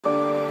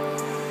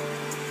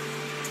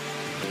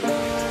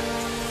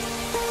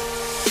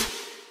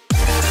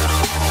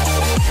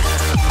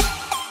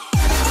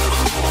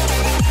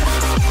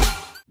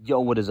Yo,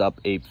 what is up,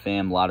 Ape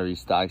fam? Lottery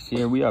Stocks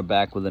here. We are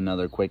back with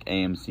another quick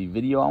AMC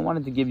video. I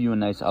wanted to give you a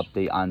nice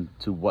update on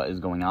to what is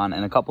going on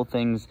and a couple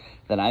things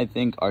that I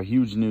think are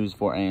huge news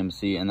for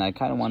AMC and I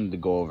kind of wanted to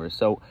go over.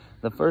 So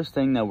the first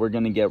thing that we're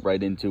going to get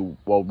right into,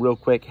 well, real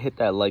quick, hit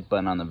that like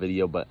button on the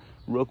video, but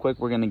real quick,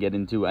 we're going to get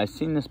into, I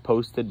seen this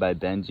posted by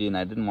Benji and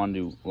I didn't want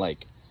to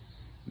like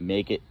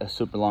make it a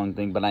super long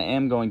thing, but I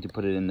am going to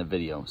put it in the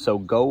video. So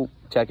go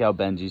check out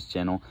Benji's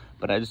channel.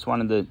 But I just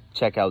wanted to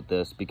check out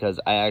this because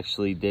I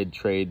actually did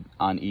trade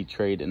on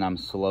E-Trade and I'm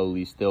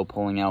slowly still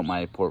pulling out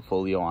my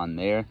portfolio on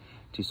there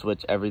to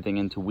switch everything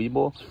into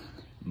Webull.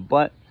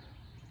 But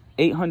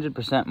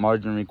 800%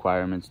 margin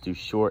requirements to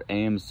short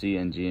AMC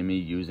and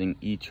GME using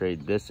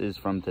E-Trade. This is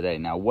from today.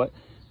 Now what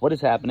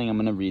is happening? I'm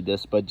going to read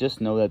this, but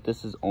just know that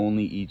this is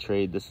only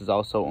E-Trade. This is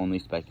also only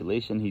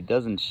speculation. He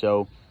doesn't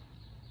show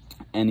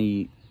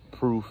any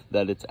proof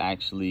that it's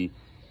actually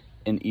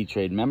an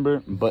E-Trade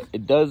member, but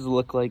it does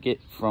look like it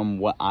from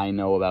what I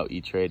know about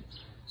E-Trade.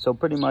 So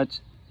pretty much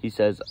he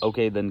says,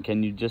 okay, then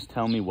can you just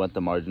tell me what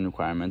the margin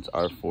requirements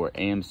are for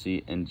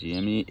AMC and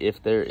GME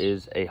if there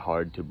is a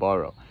hard to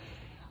borrow?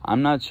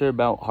 I'm not sure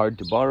about hard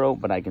to borrow,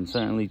 but I can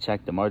certainly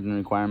check the margin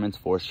requirements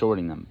for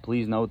shorting them.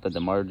 Please note that the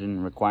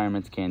margin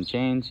requirements can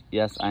change.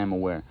 Yes, I am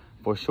aware.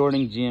 For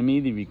shorting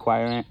GME, the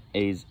requirement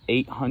is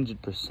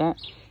 800%,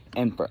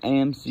 and for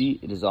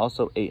AMC, it is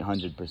also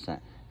 800%.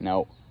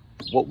 Now,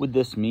 what would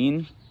this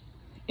mean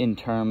in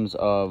terms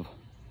of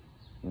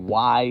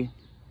why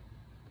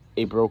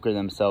a broker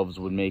themselves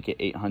would make it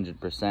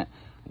 800%?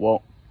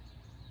 Well,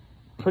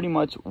 pretty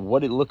much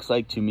what it looks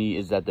like to me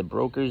is that the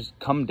brokers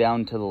come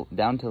down to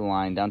the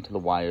line, down to the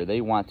wire.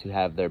 They want to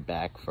have their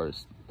back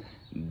first.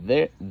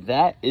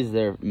 That is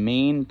their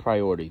main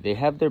priority. They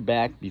have their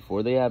back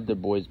before they have their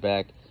boys'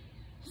 back,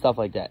 stuff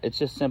like that. It's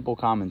just simple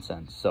common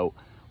sense. So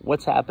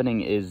what's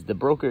happening is the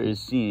broker is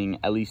seeing,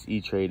 at least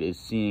E-Trade is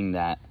seeing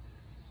that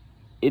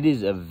it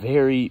is a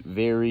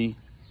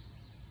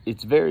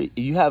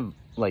you have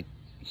like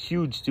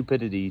huge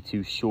stupidity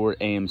to short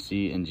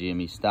AMC and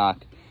GME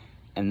stock.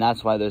 And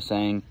that's why they're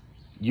saying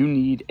you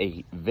need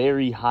a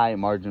very high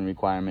margin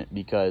requirement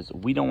because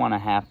we don't want to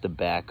have to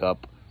back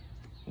up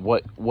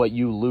what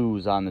you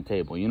lose on the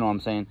table. You know what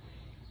I'm saying?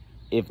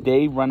 If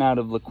they run out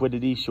of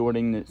liquidity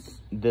shorting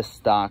this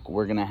stock,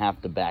 we're going to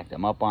have to back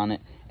them up on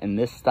it. And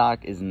this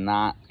stock is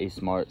not a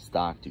smart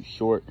stock to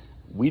short.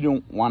 We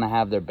don't want to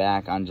have their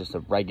back on just a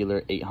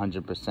regular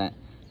 800%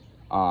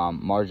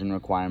 margin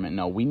requirement.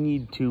 No, we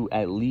need to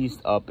at least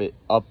up the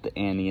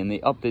ante, and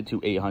they upped it to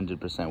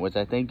 800%, which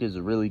I think is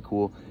really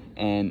cool.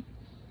 And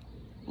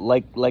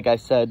like I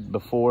said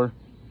before,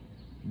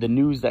 the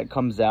news that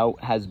comes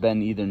out has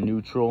been either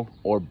neutral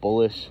or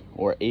bullish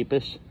or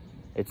apish.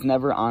 It's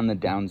never on the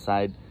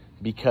downside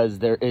because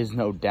there is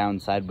no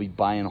downside. We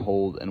buy and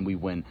hold and we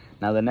win.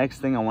 Now, the next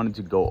thing I wanted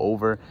to go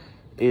over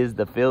is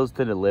the fails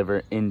to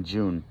deliver in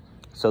June.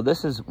 So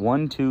this is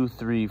 1, 2,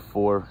 3,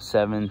 4,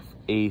 7th,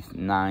 8th,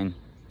 9th,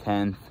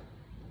 10th,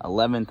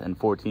 11th, and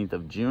 14th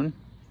of June.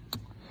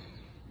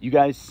 You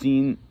guys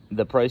seen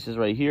the prices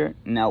right here.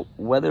 Now,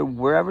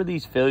 wherever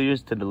these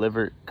failures to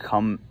deliver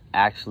come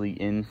actually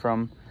in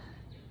from,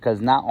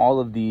 because not all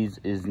of these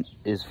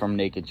is from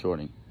naked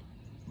shorting.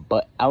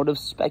 But out of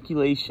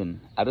speculation,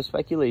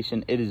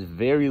 it is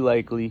very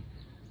likely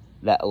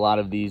that a lot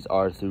of these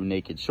are through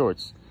naked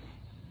shorts.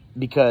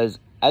 Because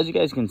as you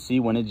guys can see,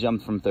 when it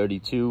jumped from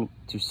 $32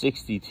 to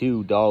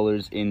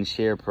 $62 in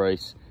share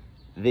price,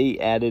 they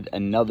added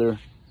another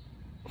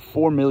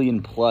 4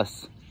 million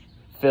plus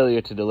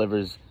failure to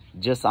delivers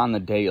just on the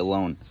day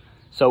alone.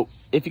 So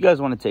if you guys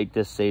want to take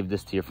this, save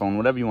this to your phone,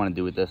 whatever you want to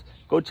do with this,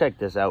 go check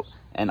this out.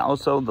 And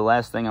also, the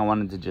last thing I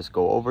wanted to just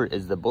go over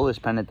is the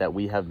bullish pennant that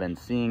we have been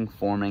seeing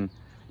forming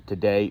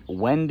today.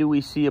 When do we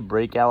see a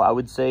breakout? I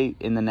would say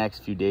in the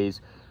next few days.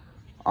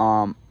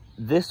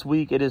 This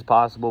week it is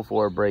possible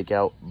for a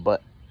breakout,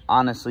 but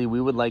honestly,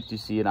 we would like to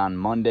see it on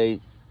Monday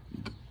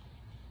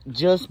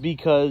just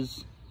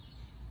because.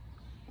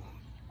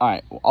 All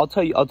right, I'll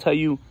tell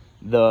you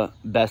the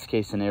best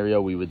case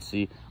scenario we would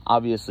see.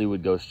 Obviously,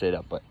 would go straight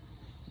up, but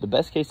the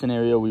best case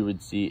scenario we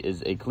would see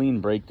is a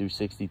clean break through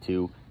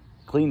 62,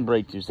 clean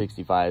break through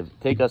 65,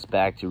 take us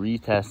back to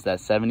retest that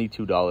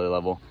 $72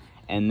 level,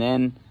 and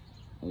then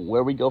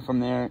where we go from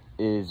there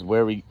is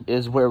where we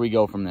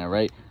go from there,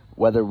 right?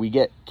 Whether we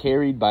get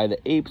carried by the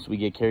apes, we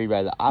get carried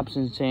by the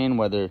options chain,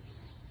 whether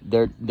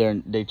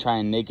they try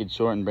and naked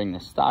short and bring the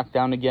stock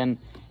down again.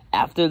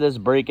 After this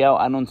breakout,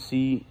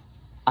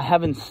 I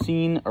haven't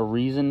seen a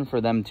reason for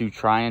them to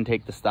try and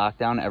take the stock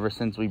down ever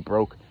since we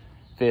broke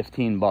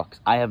 15 bucks.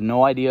 I have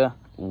no idea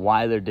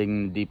why they're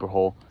digging the deeper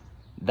hole.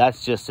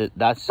 That's just it.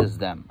 That's just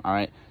them. All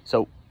right.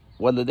 So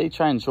whether they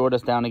try and short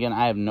us down again,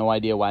 I have no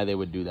idea why they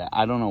would do that.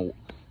 I don't know.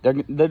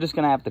 They're just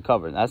gonna have to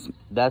cover. That's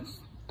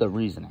the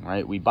reasoning,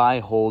 right? We buy,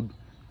 hold,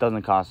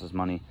 doesn't cost us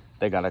money.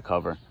 They gotta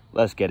cover.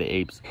 Let's get it,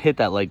 apes. Hit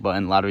that like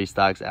button. Lottery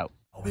Stocks out.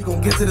 We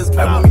gon' get to this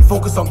bag when we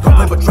focus on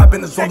gunplay, but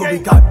trapping is all that we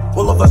got.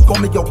 All of us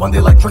gon' make it one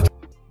day like church.